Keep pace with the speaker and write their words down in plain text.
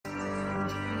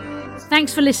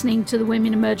Thanks for listening to the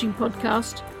Women Emerging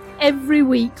podcast. Every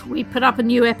week we put up a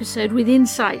new episode with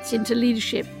insights into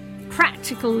leadership,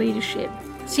 practical leadership,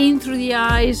 seen through the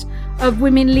eyes of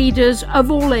women leaders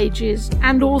of all ages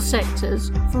and all sectors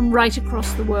from right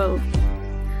across the world.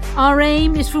 Our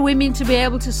aim is for women to be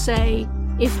able to say,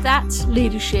 if that's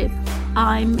leadership,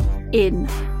 I'm in.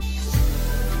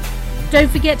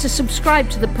 Don't forget to subscribe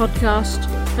to the podcast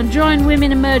and join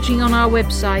Women Emerging on our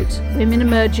website,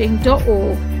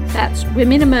 womenemerging.org. That's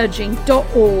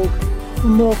womenemerging.org for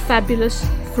more fabulous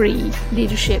free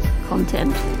leadership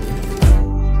content.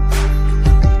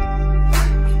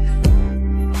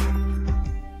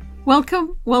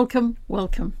 Welcome, welcome,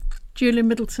 welcome. Julia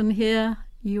Middleton here,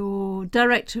 your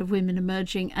Director of Women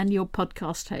Emerging and your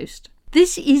podcast host.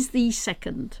 This is the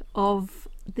second of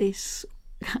this,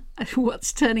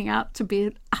 what's turning out to be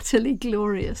an utterly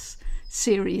glorious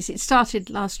series. It started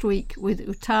last week with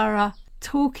Uttara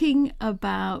talking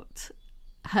about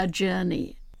her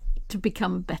journey to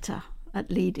become better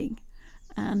at leading.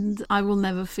 And I will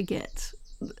never forget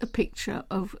a picture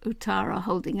of Uttara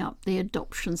holding up the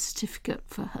adoption certificate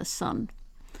for her son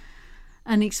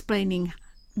and explaining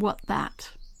what that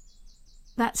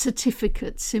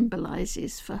certificate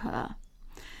symbolises for her.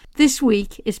 This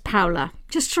week is Paula.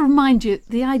 Just to remind you,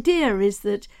 the idea is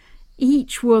that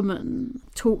each woman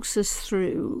talks us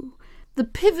through the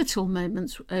pivotal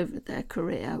moments over their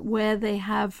career where they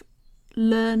have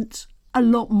learnt a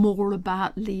lot more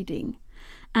about leading.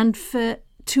 And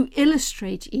to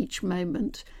illustrate each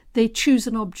moment, they choose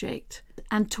an object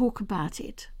and talk about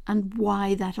it and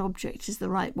why that object is the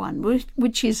right one,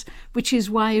 which is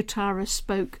why Uttara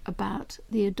spoke about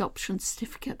the adoption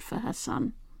certificate for her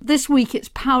son. This week it's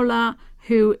Paula,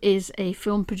 who is a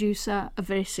film producer, a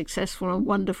very successful and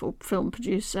wonderful film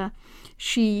producer.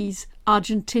 She's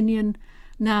Argentinian,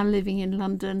 now living in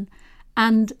London,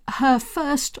 and her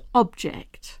first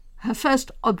object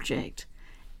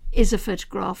is a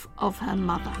photograph of her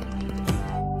mother.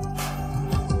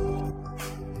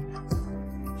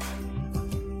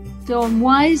 Dawn,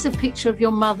 why is a picture of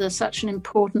your mother such an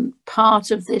important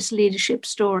part of this leadership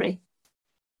story?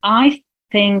 I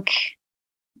think,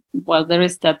 well, there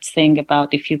is that thing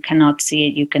about if you cannot see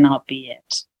it, you cannot be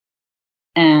it.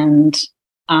 And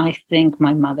I think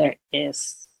my mother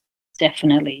is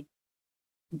definitely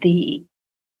the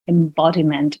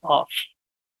embodiment of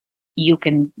you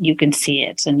can see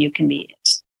it and you can be it.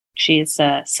 She is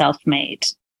a self-made,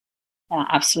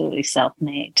 absolutely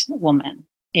self-made woman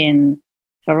in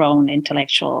her own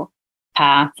intellectual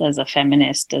path as a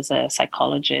feminist, as a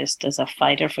psychologist, as a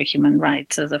fighter for human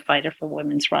rights, as a fighter for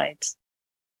women's rights.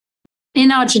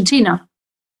 In Argentina?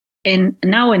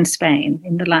 Now in Spain,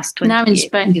 in the last 20 years. Now in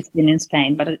Spain. It's been in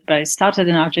Spain, but it started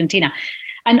in Argentina.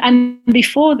 And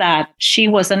before that, she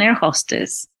was an air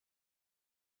hostess.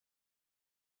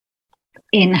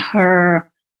 In her,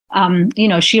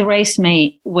 she raised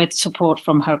me with support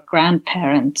from her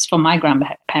grandparents, from my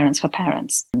grandparents, her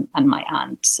parents, and my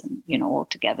aunts, and, all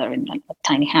together in a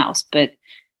tiny house. But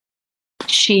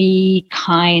she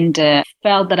kind of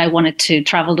felt that I wanted to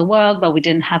travel the world, but we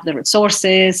didn't have the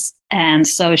resources. And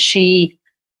so she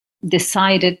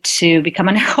decided to become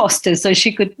an air hostess so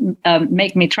she could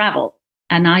make me travel.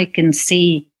 And I can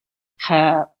see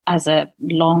her as a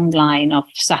long line of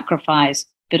sacrifice,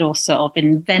 but also of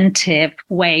inventive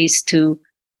ways to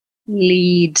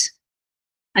lead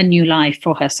a new life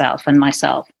for herself and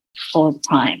myself all the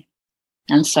time.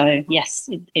 And so, yes,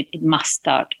 it must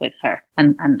start with her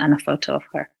and a photo of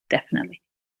her, definitely.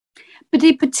 But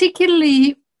it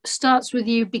particularly starts with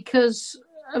you because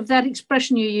of that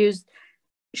expression you used.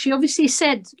 She obviously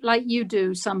said, like you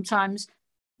do sometimes,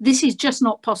 this is just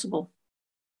not possible.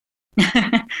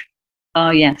 Oh,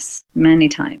 yes, many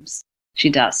times. She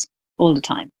does, all the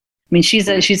time. I mean, she's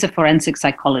a forensic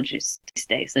psychologist these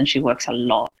days, and she works a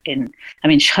lot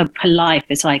her life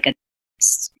is like a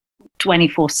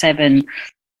 24/7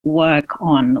 work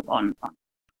on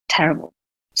terrible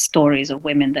stories of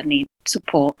women that need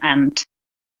support and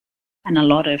a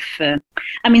lot of,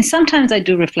 sometimes I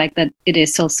do reflect that it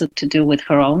is also to do with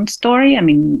her own story. I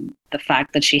mean, the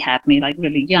fact that she had me like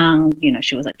really young,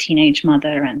 she was a teenage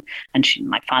mother and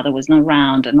my father was not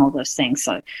around and all those things.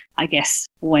 So I guess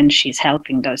when she's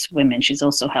helping those women, she's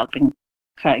also helping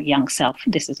her young self.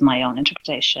 This is my own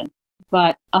interpretation.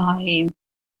 But I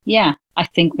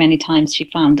think many times she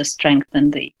found the strength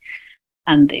and the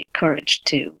courage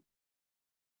to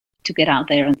get out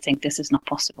there and think this is not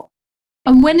possible.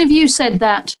 And when have you said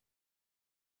that?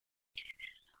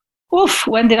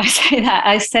 When did I say that?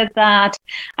 I said that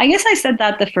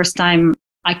the first time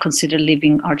I considered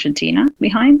leaving Argentina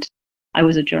behind. I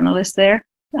was a journalist there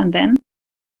and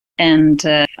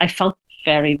I felt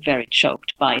very, very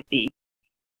choked by the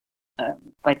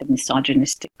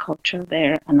misogynistic culture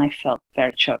there, and I felt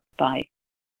very choked by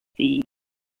the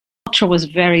culture was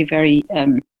very, very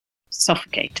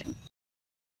suffocating.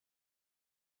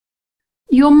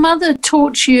 Your mother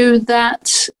taught you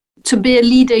that to be a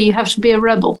leader, you have to be a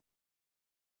rebel.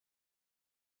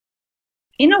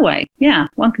 In a way, yeah,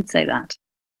 one could say that.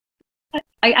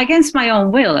 Against my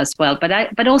own will as well,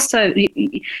 but also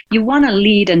you want to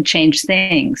lead and change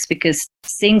things, because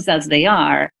things as they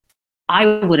are, I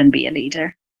wouldn't be a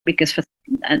leader, because for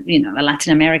a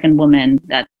Latin American woman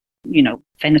that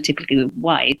phenotypically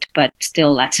white but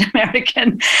still Latin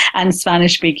American and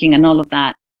Spanish speaking and all of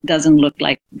that doesn't look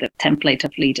like the template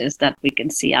of leaders that we can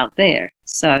see out there.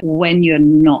 So when you're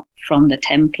not from the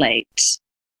template,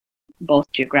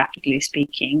 both geographically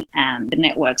speaking and the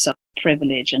networks of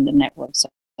privilege and the networks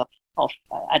of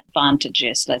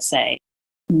advantages, let's say,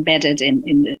 embedded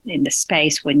in the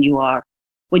space when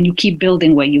you keep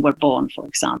building where you were born, for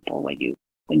example, when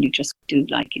you just do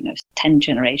 10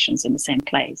 generations in the same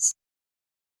place,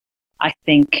 I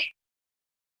think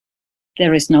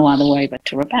there is no other way but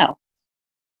to rebel.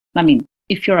 I mean,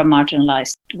 if you're one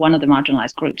of the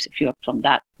marginalized groups, if you're from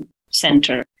that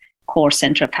core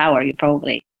center of power, you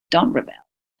probably don't rebel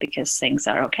because things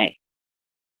are okay.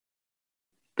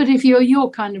 But if you're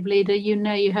your kind of leader,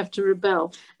 you have to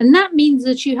rebel. And that means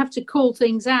that you have to call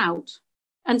things out.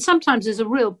 And sometimes there's a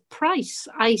real price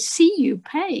I see you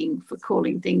paying for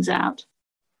calling things out.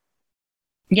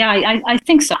 Yeah, I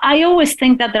think so. I always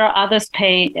think that there are others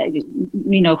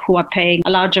who are paying a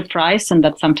larger price and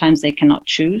that sometimes they cannot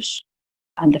choose.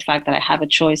 And the fact that I have a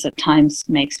choice at times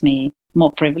makes me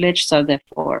more privileged. So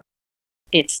therefore,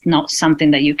 it's not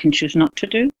something that you can choose not to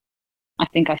do. I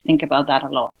think about that a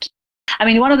lot. I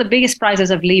mean, one of the biggest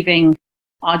prizes of leaving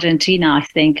Argentina, I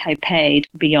think I paid,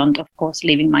 beyond, of course,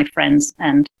 leaving my friends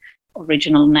and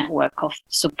original network of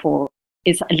support,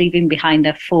 is leaving behind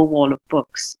a full wall of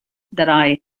books that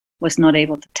I was not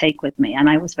able to take with me. And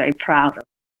I was very proud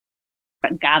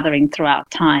of gathering throughout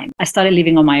time. I started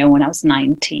living on my own when I was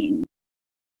 19.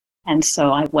 And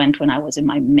so I went when I was in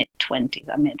my mid-20s.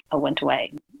 I went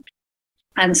away.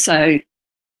 And so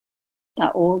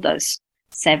all those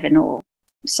 7 or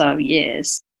so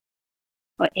years,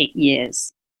 or 8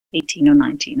 years, 18 or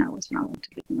 19, I was when I went to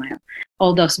live on my own.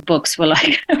 All those books were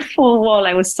like a full wall.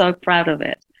 I was so proud of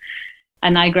it.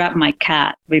 And I grabbed my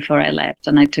cat before I left,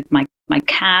 and I took my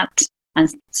cat and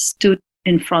stood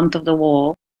in front of the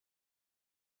wall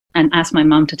and asked my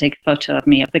mom to take a photo of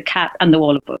me, of the cat and the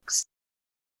wall of books.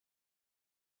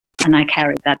 And I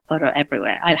carried that photo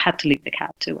everywhere. I had to leave the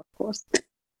cat too, of course.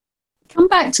 Come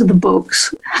back to the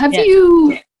books. Have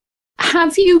you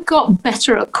got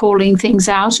better at calling things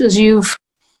out as you've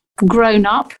grown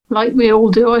up, like we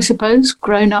all do, I suppose?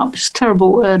 Grown up is a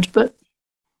terrible word, but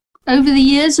over the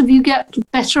years, have you get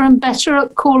better and better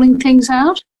at calling things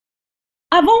out?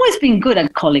 I've always been good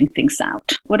at calling things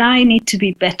out. What I need to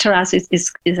be better at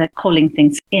is at calling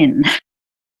things in.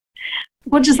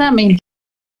 What does that mean?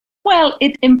 Well,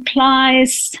 it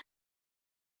implies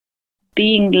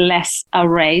being less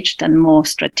outraged and more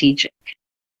strategic.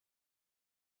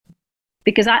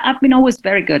 Because I've been always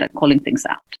very good at calling things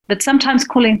out. But sometimes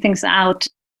calling things out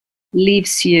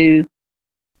leaves you,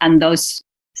 and those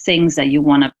things that you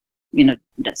want to,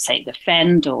 let's say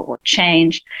defend or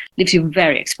change, leaves you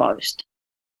very exposed.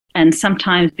 And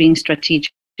sometimes being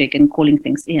strategic and calling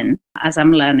things in, as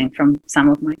I'm learning from some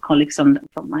of my colleagues from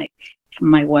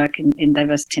my work in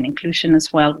diversity and inclusion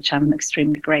as well, which I'm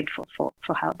extremely grateful for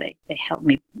how they help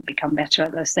me become better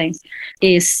at those things,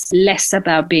 is less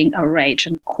about being outraged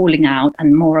and calling out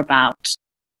and more about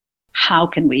how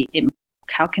can we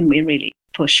really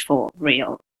push for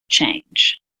real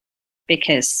change.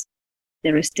 Because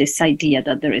there is this idea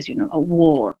that there is, a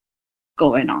war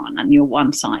going on and you're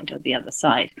one side or the other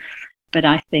side. But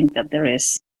I think that there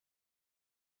is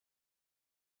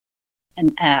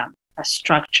a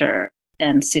structure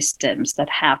and systems that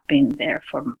have been there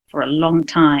for a long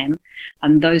time.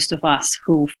 And those of us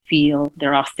who feel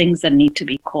there are things that need to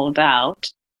be called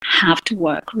out have to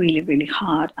work really, really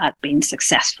hard at being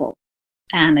successful.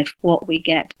 And if what we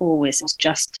get always is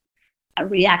just a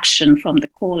reaction from the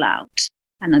call out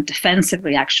and a defensive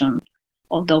reaction,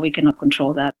 although we cannot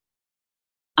control that,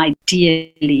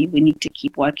 ideally we need to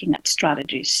keep working at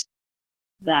strategies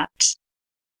that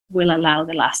will allow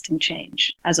the lasting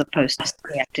change as opposed to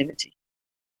reactivity.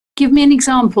 Give me an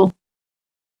example.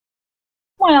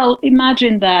 Well,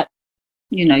 imagine that,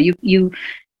 you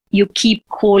keep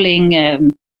calling,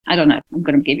 I don't know, I'm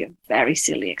going to give you a very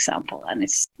silly example, and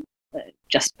it's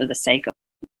just for the sake of,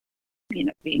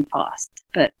 being fast.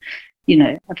 But,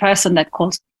 a person that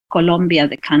calls Colombia,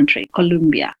 the country,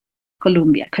 Colombia.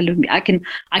 I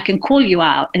can call you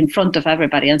out in front of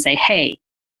everybody and say, hey,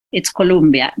 it's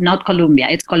Colombia, not Colombia,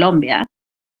 it's Colombia.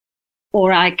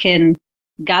 Or I can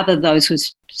gather those who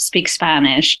speak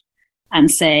Spanish and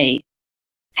say,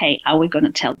 hey, are we going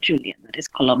to tell Julia that it's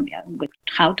Colombia?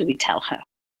 How do we tell her?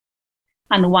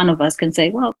 And one of us can say,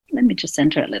 well, let me just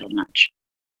send her a little nudge.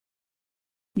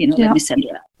 Let me send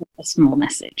her a small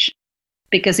message.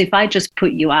 Because if I just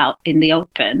put you out in the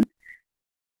open,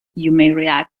 you may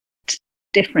react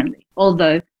differently.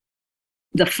 Although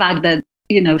the fact that,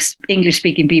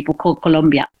 English-speaking people call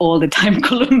Colombia all the time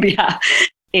Colombia,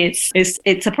 it's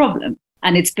a problem.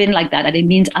 And it's been like that. And it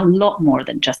means a lot more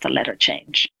than just a letter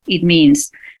change. It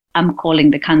means I'm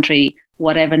calling the country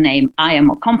whatever name I am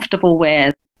more comfortable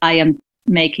with. I am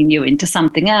making you into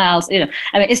something else.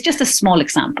 It's just a small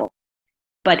example.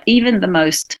 But even the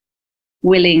most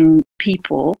willing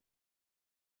people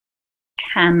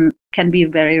can be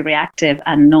very reactive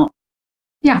and not.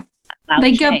 Yeah,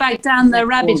 they go back down the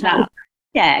rabbit hole.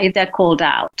 Yeah, if they're called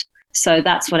out. So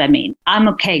that's what I mean. I'm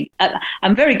okay.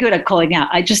 I'm very good at calling out.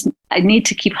 I need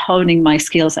to keep honing my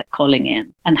skills at calling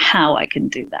in and how I can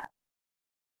do that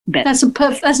better.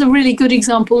 That's a really good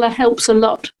example. That helps a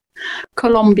lot.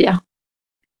 Colombia.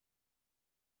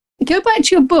 Go back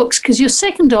to your books, because your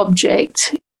second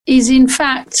object is in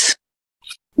fact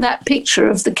that picture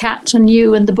of the cat and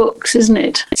you and the books, isn't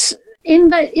it? In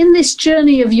this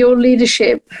journey of your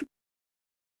leadership,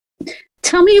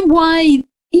 tell me why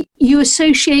you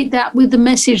associate that with the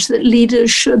message that leaders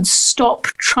should stop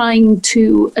trying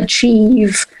to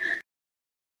achieve.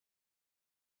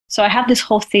 So I have this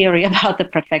whole theory about the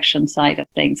perfection side of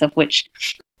things, of which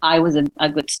I was a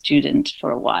good student for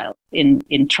a while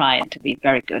in trying to be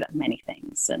very good at many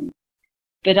things.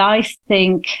 But I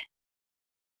think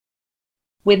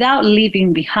without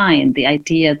leaving behind the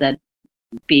idea that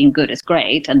being good is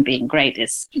great and being great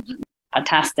is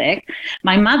fantastic,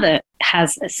 my mother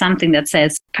has something that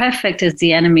says perfect is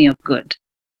the enemy of good.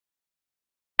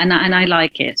 And I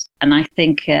like it. And I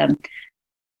think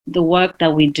the work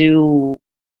that we do,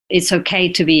 it's okay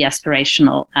to be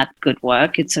aspirational at good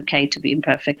work. It's okay to be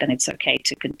imperfect, and it's okay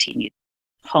to continue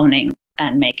honing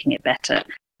and making it better.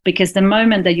 Because the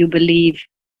moment that you believe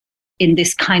in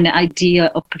this kind of idea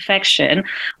of perfection,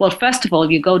 well, first of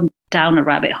all, you go down a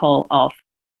rabbit hole of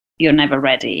you're never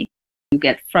ready. You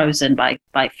get frozen by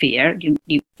fear.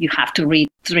 You have to read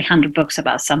 300 books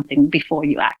about something before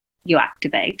you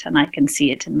activate. And I can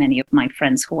see it in many of my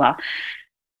friends who are,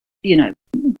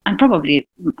 I'm probably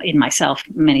in myself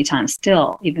many times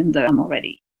still, even though I'm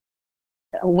already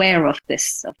aware of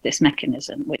this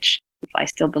mechanism, which, if I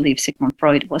still believe Sigmund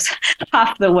Freud was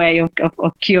half the way of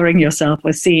curing yourself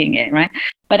was seeing it, right?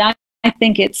 But I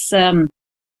think it's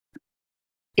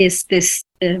this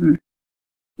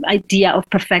idea of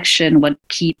perfection what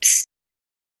keeps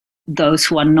those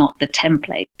who are not the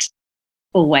template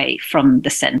away from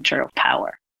the center of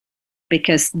power,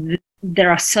 because there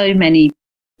are so many,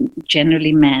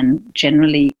 generally men,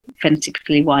 generally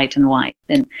phenotypically white and white,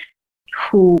 and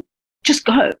who just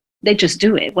go. They just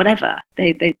do it, whatever.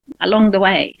 They along the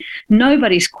way.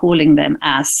 Nobody's calling them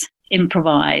as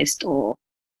improvised or,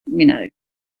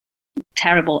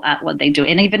 terrible at what they do.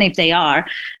 And even if they are,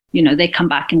 they come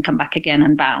back again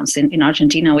and bounce. In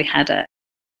Argentina, we have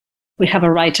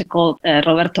a writer called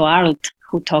Roberto Arlt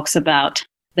who talks about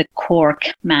the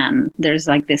cork man. There's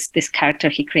like this character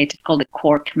he created called the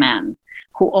cork man,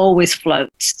 who always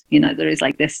floats. There is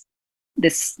like this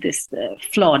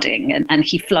floating, and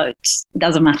he floats.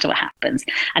 Doesn't matter what happens.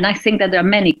 And I think that there are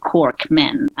many cork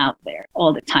men out there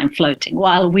all the time floating,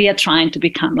 while we are trying to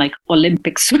become like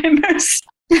Olympic swimmers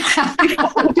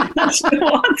before we touch the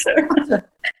water.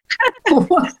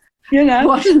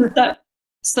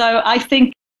 So I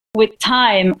think with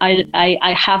time,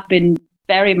 I have been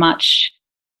very much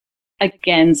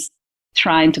against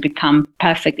trying to become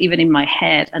perfect, even in my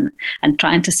head, and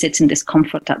trying to sit in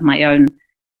discomfort at my own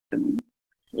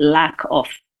lack of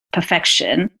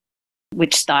perfection,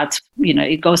 which starts,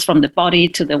 it goes from the body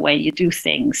to the way you do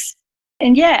things,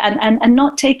 and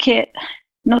not take it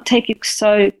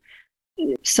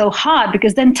so hard,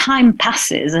 because then time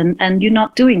passes and you're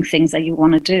not doing things that you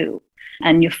want to do,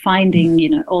 and you're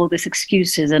finding all these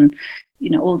excuses and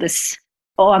all this,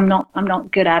 I'm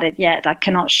not good at it yet, I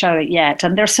cannot show it yet,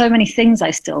 and there's so many things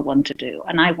I still want to do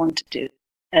and I want to do.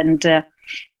 And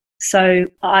so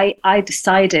I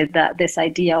decided that this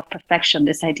idea of perfection,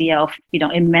 this idea of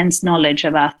immense knowledge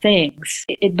about things,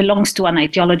 it belongs to an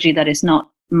ideology that is not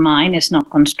mine, it's not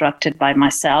constructed by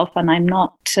myself, and I'm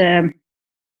not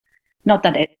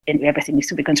that everything needs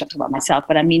to be constructed by myself,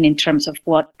 but I mean in terms of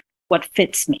what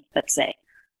fits me, let's say.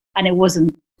 And it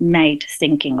wasn't made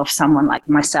thinking of someone like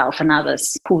myself and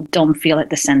others who don't feel at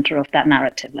the center of that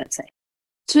narrative, let's say.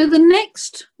 So the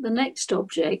next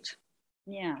object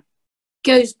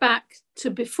goes back to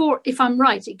before, if I'm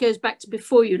right, it goes back to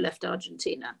before you left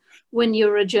Argentina, when you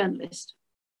were a journalist.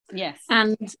 Yes.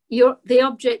 And the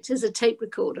object is a tape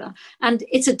recorder. And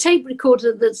it's a tape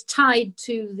recorder that's tied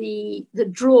to the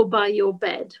drawer by your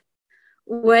bed,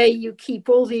 where you keep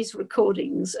all these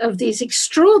recordings of these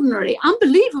extraordinary,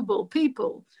 unbelievable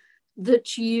people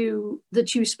that you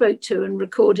spoke to and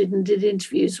recorded and did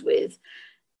interviews with.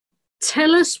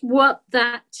 Tell us what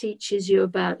that teaches you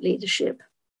about leadership.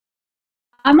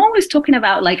 I'm always talking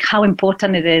about like how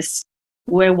important it is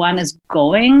where one is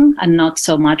going and not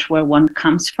so much where one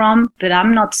comes from. But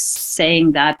I'm not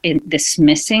saying that in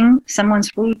dismissing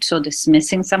someone's roots or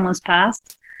dismissing someone's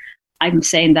past. I'm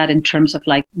saying that in terms of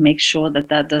like, make sure that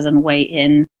that doesn't weigh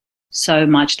in so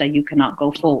much that you cannot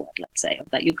go forward, let's say, or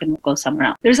that you can go somewhere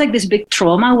else. There's like this big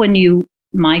trauma when you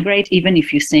migrate, even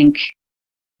if you think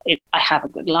I have a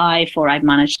good life or I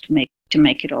managed to make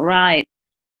it all right,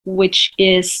 which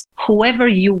is whoever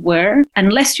you were,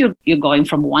 unless you're going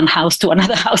from one house to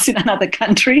another house in another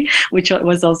country, which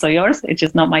was also yours, which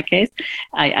is not my case.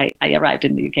 I arrived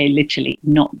in the UK literally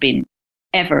not been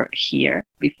ever here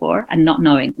before and not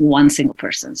knowing one single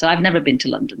person. So I've never been to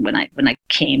London when I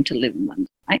came to live in London,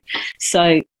 right?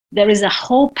 So there is a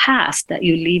whole past that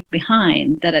you leave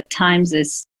behind that at times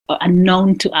is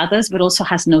unknown to others, but also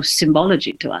has no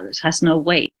symbology to others, has no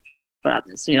weight for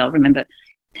others. You know, remember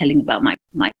telling about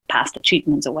my past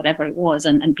achievements or whatever it was,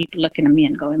 and people looking at me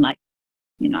and going like,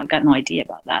 you know, I've got no idea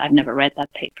about that. I've never read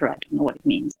that paper. I don't know what it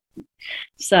means.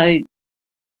 So,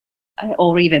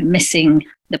 or even missing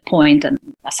the point and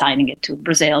assigning it to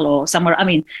Brazil or somewhere. I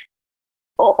mean,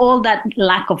 all that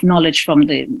lack of knowledge from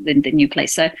the new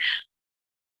place. So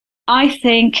I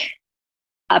think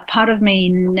a part of me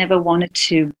never wanted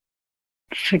to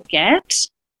forget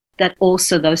that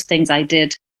also those things I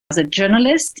did as a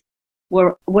journalist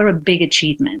were a big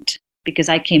achievement, because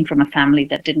I came from a family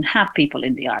that didn't have people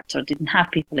in the arts or didn't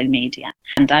have people in media.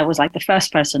 And I was like the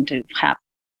first person to have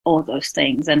all those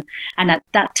things. And at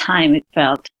that time it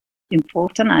felt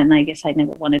important, and I guess I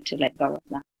never wanted to let go of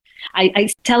that. I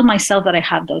tell myself that I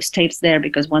have those tapes there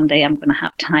because one day I'm going to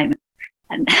have time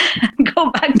and go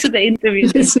back to the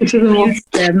interviews, listen to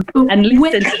them and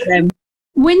listen to them.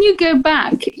 When you go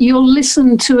back, you'll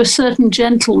listen to a certain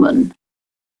gentleman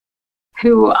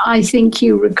who I think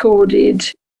you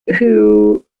recorded,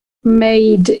 who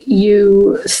made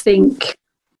you think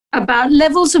about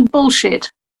levels of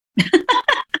bullshit.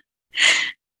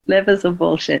 Levels of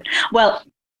bullshit. Well,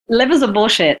 levels of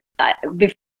bullshit.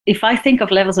 If I think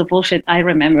of levels of bullshit, I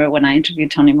remember when I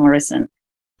interviewed Toni Morrison,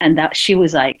 and that she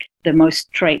was like the most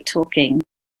straight talking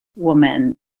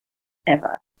woman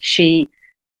ever. She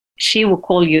will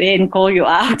call you in, call you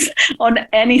out on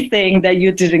anything that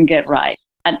you didn't get right.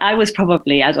 And I was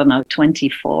probably,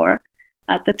 24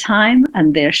 at the time.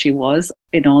 And there she was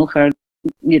in all her,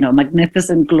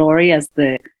 magnificent glory as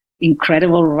the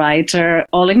incredible writer,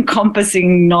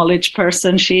 all-encompassing knowledge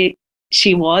person she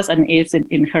was and is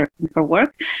in her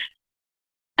work.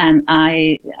 And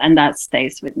that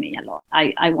stays with me a lot.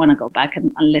 I want to go back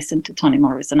and listen to Toni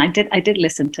Morrison. I did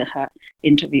listen to her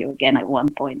interview again at one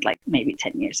point, like maybe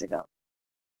 10 years ago.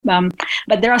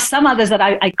 But there are some others that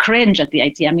I cringe at the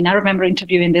idea. I mean, I remember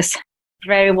interviewing this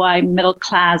very white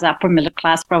upper middle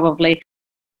class, probably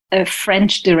a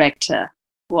French director,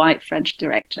 white French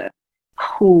director,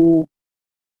 who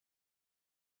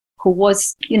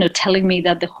was, telling me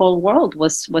that the whole world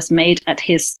was made at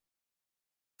his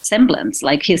semblance,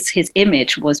 like his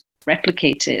image was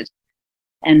replicated,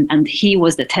 and he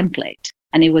was the template.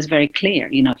 And it was very clear,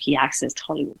 he accessed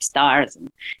Hollywood stars and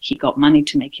he got money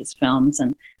to make his films,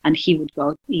 and he would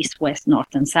go east, west,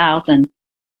 north, and south, and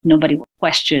nobody would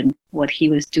question what he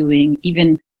was doing,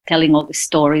 even telling all the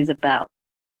stories about,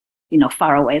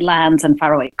 faraway lands and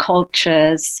faraway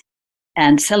cultures,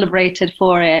 and celebrated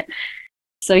for it.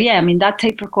 So yeah, I mean, that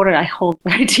tape recorder I hold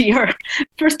very dear.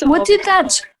 First of all,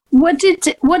 what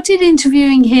did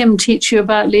interviewing him teach you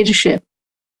about leadership?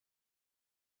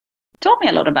 Taught me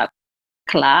a lot about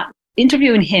class.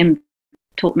 Interviewing him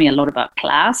taught me a lot about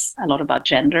class, a lot about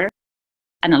gender,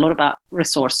 and a lot about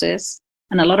resources,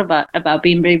 and a lot about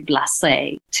being very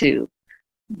blasé to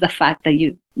the fact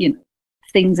that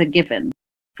things are given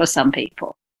for some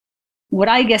people. What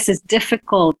I guess is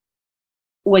difficult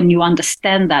when you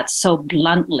understand that so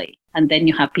bluntly, and then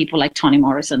you have people like Toni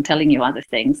Morrison telling you other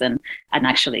things and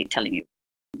actually telling you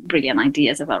brilliant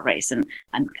ideas about race and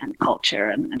culture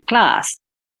and class.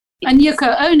 And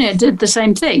Yoko Ono did the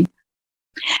same thing.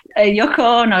 Yoko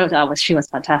Ono, she was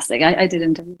fantastic. I did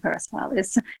interview her as well.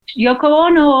 Yoko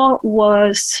Ono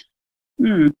was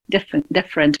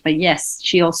different, but yes,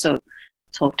 she also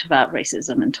talked about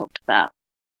racism and talked about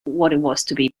what it was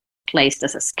to be placed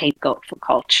as a scapegoat for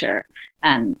culture,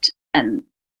 and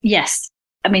yes,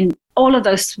 I mean, all of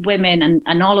those women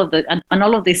and all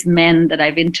of these men that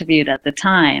I've interviewed at the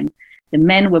time, the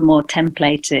men were more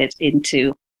templated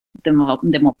into the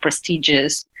more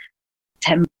prestigious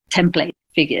template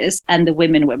figures, and the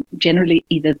women were generally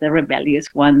either the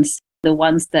rebellious ones, the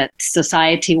ones that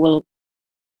society will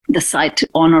decide to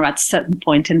honor at a certain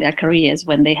point in their careers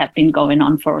when they have been going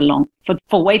on for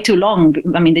way too long.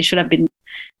 I mean, they should have been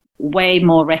way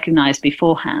more recognized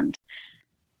beforehand.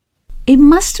 It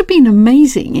must have been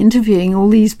amazing interviewing all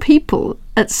these people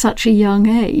at such a young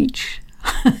age.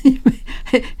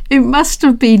 It must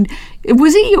have been.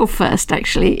 Was it your first,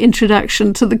 actually,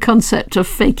 introduction to the concept of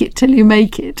fake it till you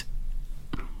make it?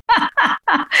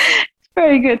 It's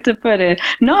very good to put it.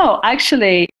 No,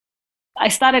 actually, I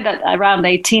started at around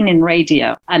 18 in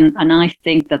radio, and I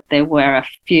think that there were a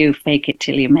few fake it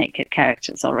till you make it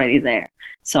characters already there.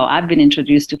 So I've been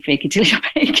introduced to fake it till you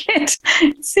make it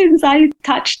since I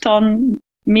touched on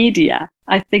media.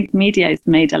 I think media has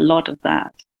made a lot of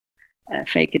that,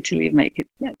 fake it till you make it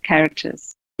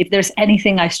characters. If there's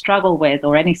anything I struggle with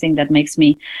or anything that makes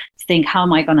me think, how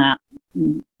am I going to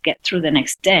get through the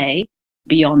next day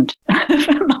beyond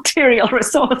material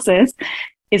resources,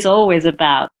 is always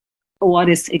about what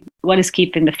is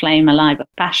keeping the flame alive of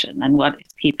passion, and what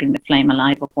is keeping the flame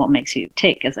alive of what makes you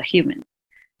tick as a human.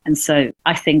 And so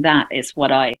I think that is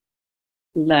what I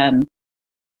learned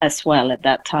as well at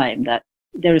that time, that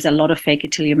there is a lot of fake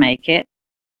it till you make it.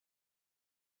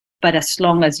 But as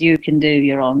long as you can do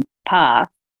your own path,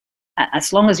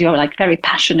 as long as you're like very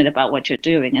passionate about what you're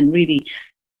doing and really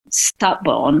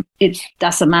stubborn, it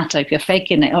doesn't matter if you're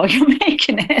faking it or you're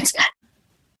making it.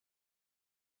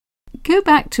 Go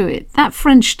back to it. That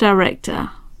French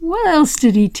director, what else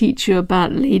did he teach you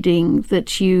about leading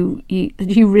that you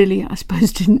really, I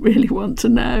suppose, didn't really want to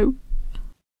know?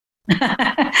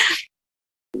 That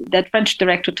French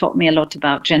director taught me a lot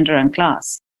about gender and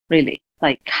class, really,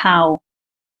 like how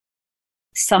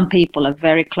some people are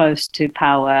very close to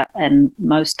power, and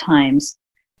most times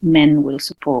men will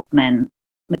support men,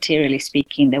 materially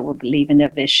speaking. They will believe in their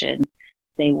vision.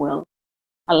 They will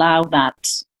allow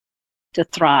that to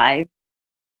thrive,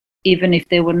 even if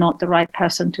they were not the right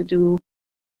person to do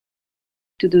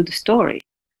the story.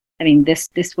 I mean, this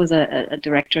was a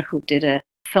director who did a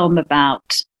film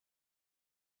about,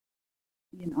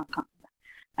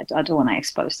 I don't want to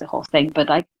expose the whole thing, but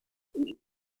like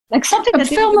something a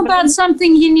film about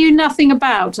something you knew nothing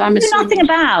about. I'm assuming. Nothing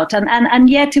about, and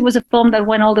yet it was a film that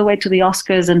went all the way to the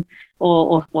Oscars and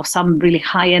or some really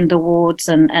high end awards,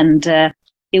 and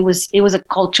it was a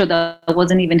culture that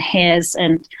wasn't even his,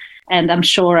 and I'm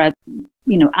sure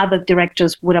other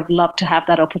directors would have loved to have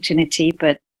that opportunity,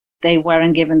 but they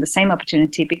weren't given the same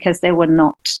opportunity because they were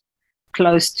not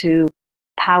close to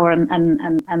power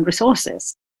and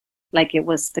resources, like it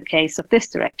was the case of this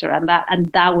director, and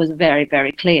that was very,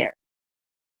 very clear.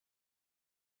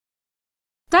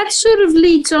 That sort of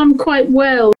leads on quite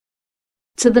well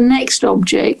to the next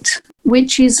object,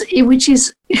 which is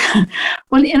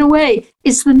well, in a way,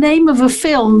 it's the name of a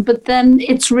film, but then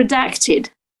it's redacted.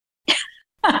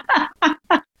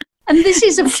 And this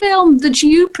is a film that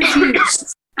you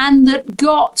produced and that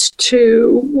got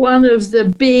to one of the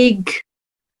big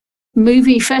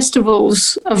movie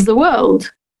festivals of the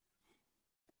world.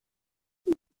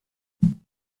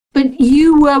 But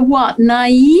you were what,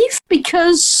 naive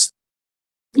because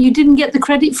you didn't get the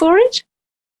credit for it?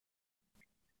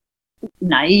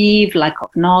 Naive, lack of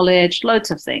knowledge,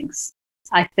 loads of things.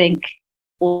 I think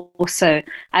also,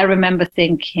 I remember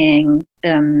thinking,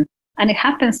 and it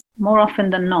happens more often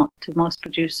than not to most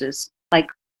producers. Like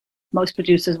most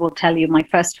producers will tell you, my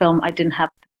first film, I didn't have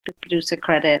the producer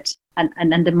credit.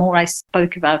 And then the more I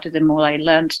spoke about it, the more I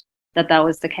learned that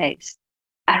was the case.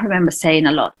 I remember saying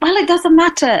a lot, well, it doesn't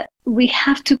matter. We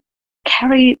have to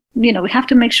we have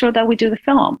to make sure that we do the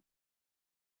film.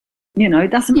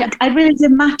 It doesn't matter. It really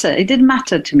didn't matter. It didn't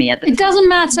matter to me at the time. It doesn't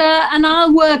matter, and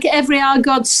I'll work every hour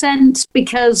God sent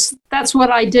because that's what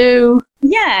I do.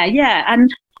 Yeah. And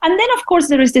then, of course,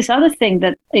 there is this other thing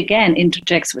that, again,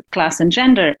 interjects with class and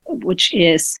gender, which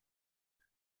is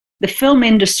the film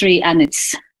industry and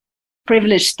its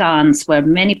privileged stance, where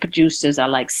many producers are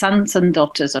like sons and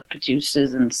daughters of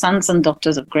producers and sons and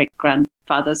daughters of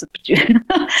great-grandfathers of producers.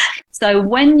 So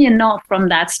when you're not from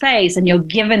that space and you're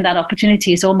given that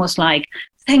opportunity, it's almost like,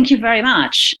 thank you very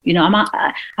much.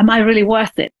 Am I really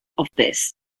worth it of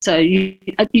this? So you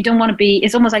don't want to be,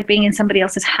 it's almost like being in somebody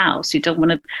else's house. You don't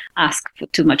want to ask for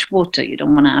too much water. You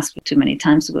don't want to ask for too many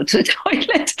times to go to the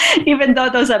toilet, even though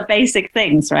those are basic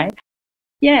things, right?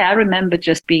 Yeah, I remember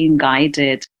just being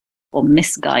guided or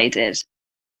misguided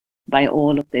by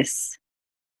all of this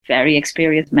very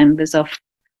experienced members of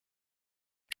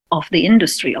the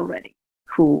industry already,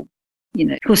 who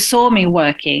saw me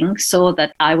working, saw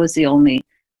that I was the only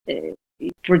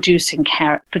producer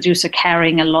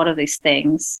carrying a lot of these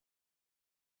things,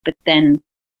 but then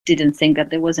didn't think that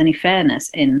there was any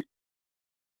fairness in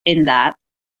that.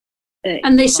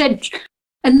 And they said,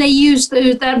 and they used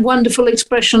that wonderful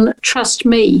expression, "Trust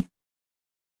me."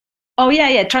 Oh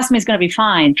yeah, trust me, it's going to be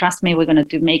fine. Trust me, we're going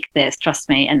to make this. Trust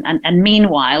me, and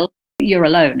meanwhile, you're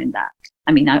alone in that.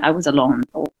 I mean, I was alone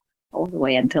all the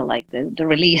way until like the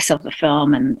release of the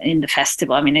film and in the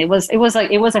festival. I mean, it was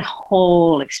a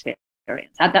whole experience.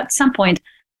 At some point,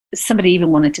 somebody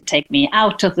even wanted to take me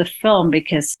out of the film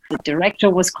because the director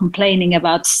was complaining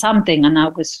about something, and I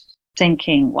was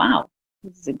thinking, wow,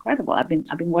 this is incredible. I've been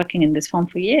working in this film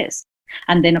for years.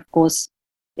 And then, of course,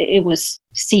 it was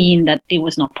seen that it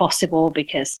was not possible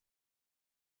because,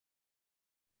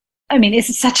 I mean,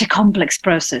 it's such a complex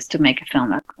process to make a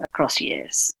film across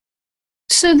years.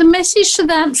 So the message to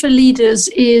that for leaders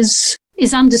is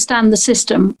understand the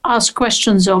system, ask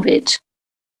questions of it.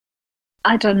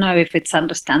 I don't know if it's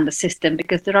understand the system,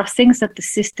 because there are things that the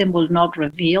system will not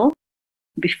reveal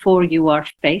before you are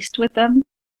faced with them.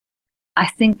 I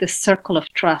think the circle of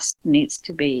trust needs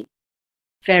to be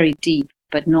very deep,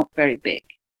 but not very big,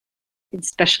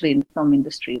 especially in the film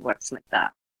industry. It works like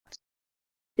that,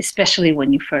 especially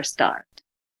when you first start.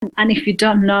 And if you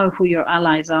don't know who your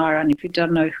allies are, and if you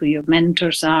don't know who your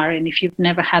mentors are, and if you've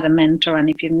never had a mentor,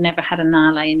 and if you've never had an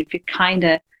ally, and if you kind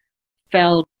of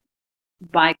felt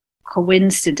by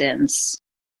coincidence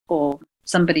or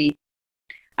somebody,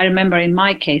 I remember in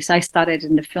my case, I started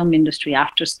in the film industry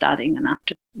after studying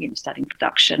studying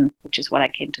production, which is what I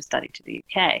came to study to the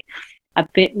UK. A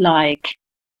bit like,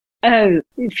 oh,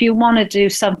 if you want to do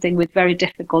something with very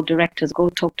difficult directors, go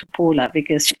talk to Paula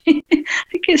because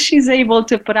she's able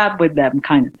to put up with them,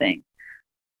 kind of thing.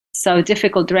 So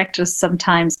difficult directors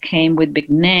sometimes came with big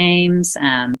names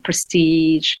and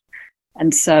prestige,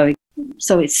 and so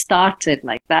it started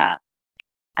like that.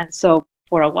 And so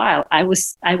for a while, I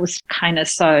was kind of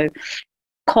so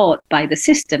caught by the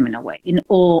system in a way, in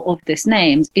awe of these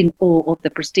names, in awe of the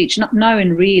prestige, not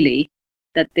knowing really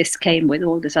that this came with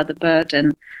all this other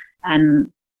burden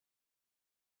and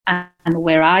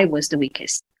where I was the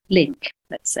weakest link,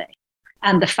 let's say.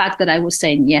 And the fact that I was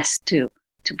saying yes to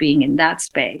being in that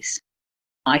space,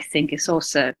 I think is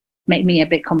also made me a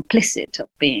bit complicit of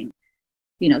being,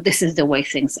 this is the way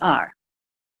things are.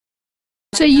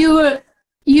 So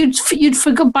you'd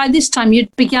forgot, by this time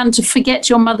you'd began to forget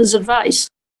your mother's advice.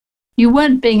 You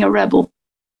weren't being a rebel.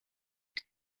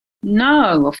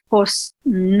 No, of course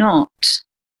not.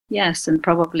 Yes, and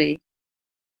probably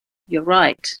you're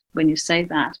right when you say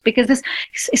that, because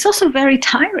it's also very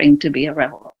tiring to be a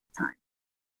rebel all the time.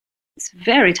 It's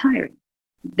very tiring.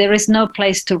 There is no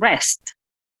place to rest,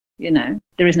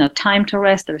 There is no time to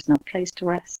rest. There is no place to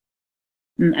rest.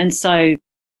 And so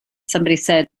somebody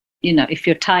said, if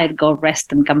you're tired, go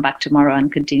rest and come back tomorrow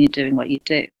and continue doing what you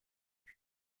do.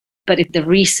 But if the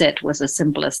reset was as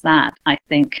simple as that, I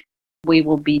think we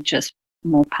will be just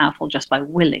more powerful just by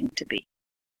willing to be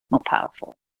more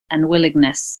powerful. And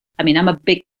willingness, I mean, I'm a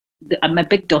big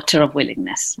daughter of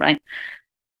willingness, right?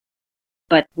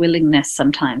 But willingness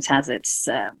sometimes has its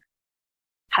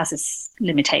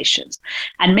limitations.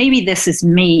 And maybe this is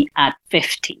me at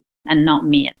 50 and not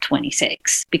me at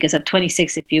 26, because at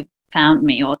 26, if you found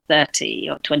me, or 30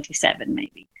 or 27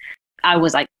 maybe, I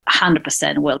was like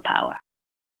 100% willpower.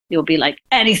 You'll be like,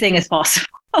 anything is possible.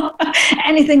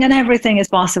 Anything and everything is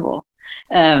possible.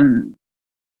 But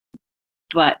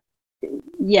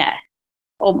yeah,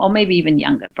 or maybe even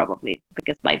younger probably,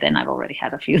 because by then I've already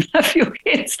had a few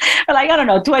kids. Like, I don't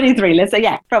know, 23, let's say,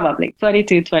 yeah, probably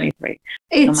 22, 23.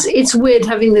 It's weird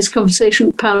having this conversation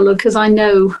with Paula, because I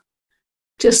know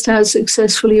just how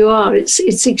successful you are.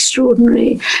 It's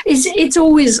extraordinary. It's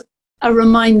always a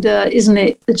reminder, isn't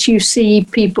it, that you see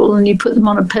people and you put them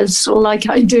on a pedestal like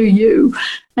I do you,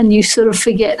 and you sort of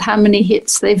forget how many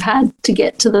hits they've had to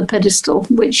get to the pedestal,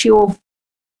 which you're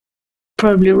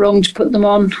probably wrong to put them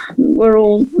on. We're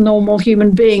all normal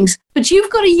human beings. But you've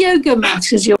got a yoga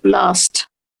mat as your last.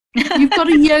 You've got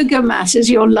a yoga mat as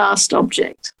your last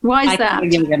object. Why is that? A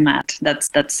yoga mat.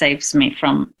 That saves me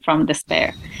from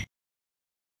despair.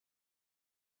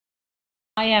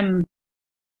 I am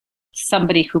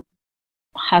somebody who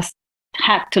has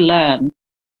had to learn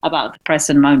about the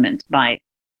present moment by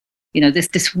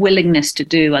this willingness to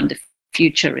do, and the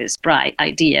future is bright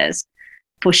ideas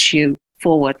push you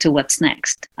forward to what's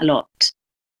next a lot.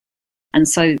 And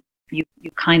so you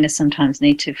kind of sometimes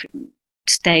need to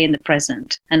stay in the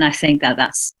present. And I think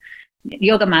that's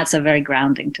yoga mats are very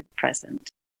grounding to the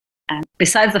present. And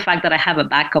besides the fact that I have a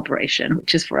back operation,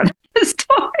 which is for another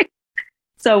story.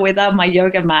 So without my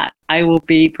yoga mat, I will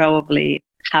be probably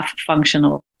half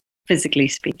functional, physically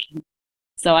speaking.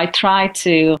 So I try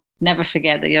to never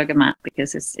forget the yoga mat,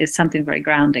 because it's something very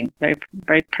grounding, very,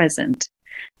 very present.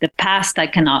 The past I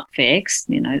cannot fix,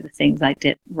 the things I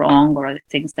did wrong, or the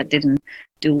things that didn't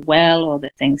do well, or the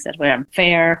things that were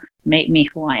unfair made me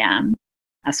who I am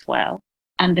as well.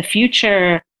 And the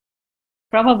future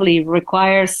probably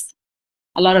requires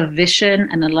a lot of vision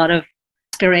and a lot of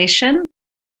aspiration,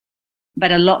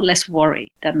 but a lot less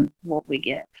worry than what we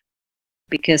get.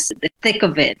 Because the thick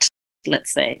of it,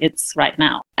 let's say, it's right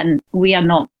now. And we are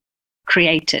not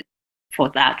created for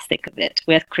that thick of it.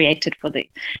 We're created for the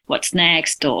what's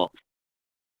next, or,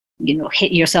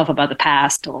 hit yourself about the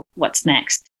past, or what's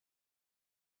next.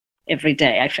 Every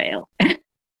day I fail.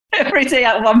 Every day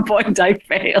at one point I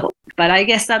fail. But I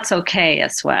guess that's okay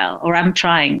as well. Or I'm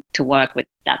trying to work with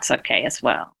that's okay as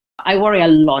well. I worry a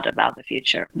lot about the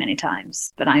future many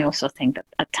times, but I also think that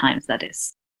at times that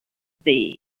is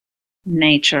the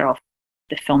nature of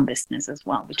the film business as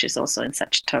well, which is also in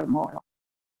such turmoil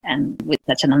and with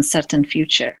such an uncertain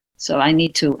future. So I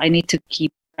need to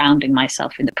keep grounding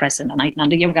myself in the present,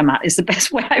 and the yoga mat is the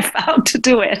best way I found to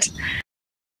do it.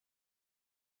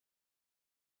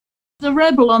 The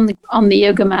rebel on the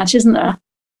yoga mat, isn't there?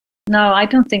 No, I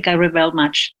don't think I rebel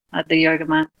much at the yoga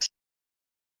mat.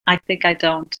 I think I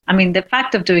don't. I mean, the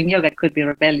fact of doing yoga could be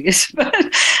rebellious, but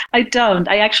I don't.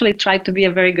 I actually try to be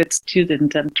a very good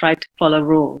student and try to follow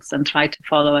rules and try to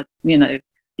follow it, my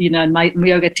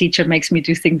yoga teacher makes me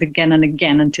do things again and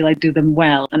again until I do them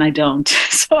well, and I don't.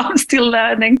 So I'm still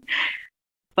learning.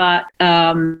 But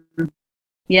the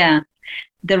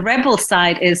rebel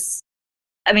side is,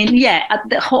 at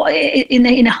the whole, in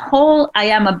a whole, I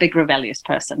am a big rebellious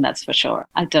person, that's for sure.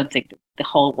 I don't think the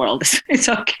whole world is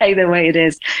okay the way it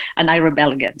is, and I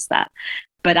rebel against that.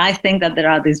 But I think that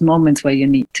there are these moments where you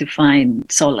need to find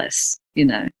solace,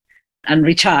 and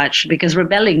recharge, because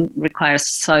rebelling requires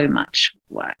so much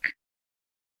work.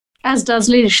 As does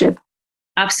leadership.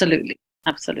 Absolutely.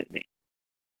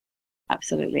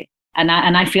 And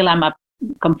I feel I'm a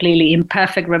completely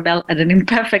imperfect rebel and an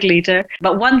imperfect leader,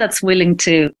 but one that's willing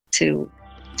to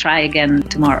try again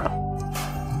tomorrow.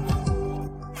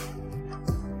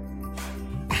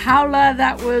 Paula,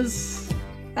 that was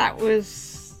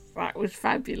fabulous.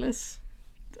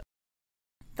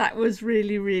 That was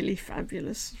really, really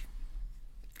fabulous.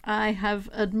 I have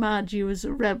admired you as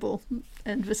a rebel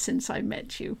ever since I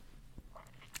met you.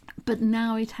 But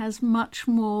now it has much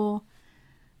more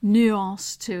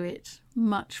nuance to it,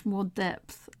 much more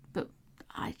depth. But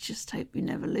I just hope you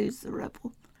never lose the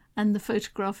rebel. And the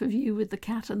photograph of you with the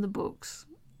cat and the books,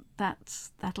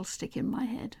 that'll stick in my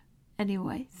head.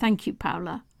 Anyway, thank you,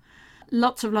 Paula.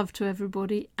 Lots of love to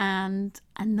everybody, and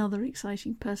another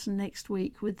exciting person next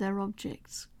week with their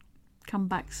objects. Come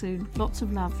back soon. Lots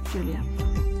of love, Julia.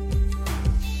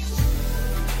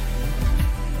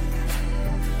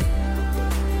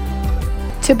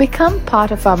 To become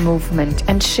part of our movement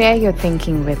and share your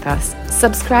thinking with us,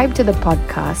 subscribe to the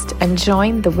podcast and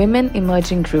join the Women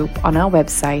Emerging group on our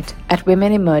website at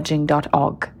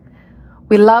womenemerging.org.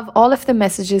 We love all of the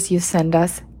messages you send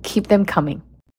us. Keep them coming.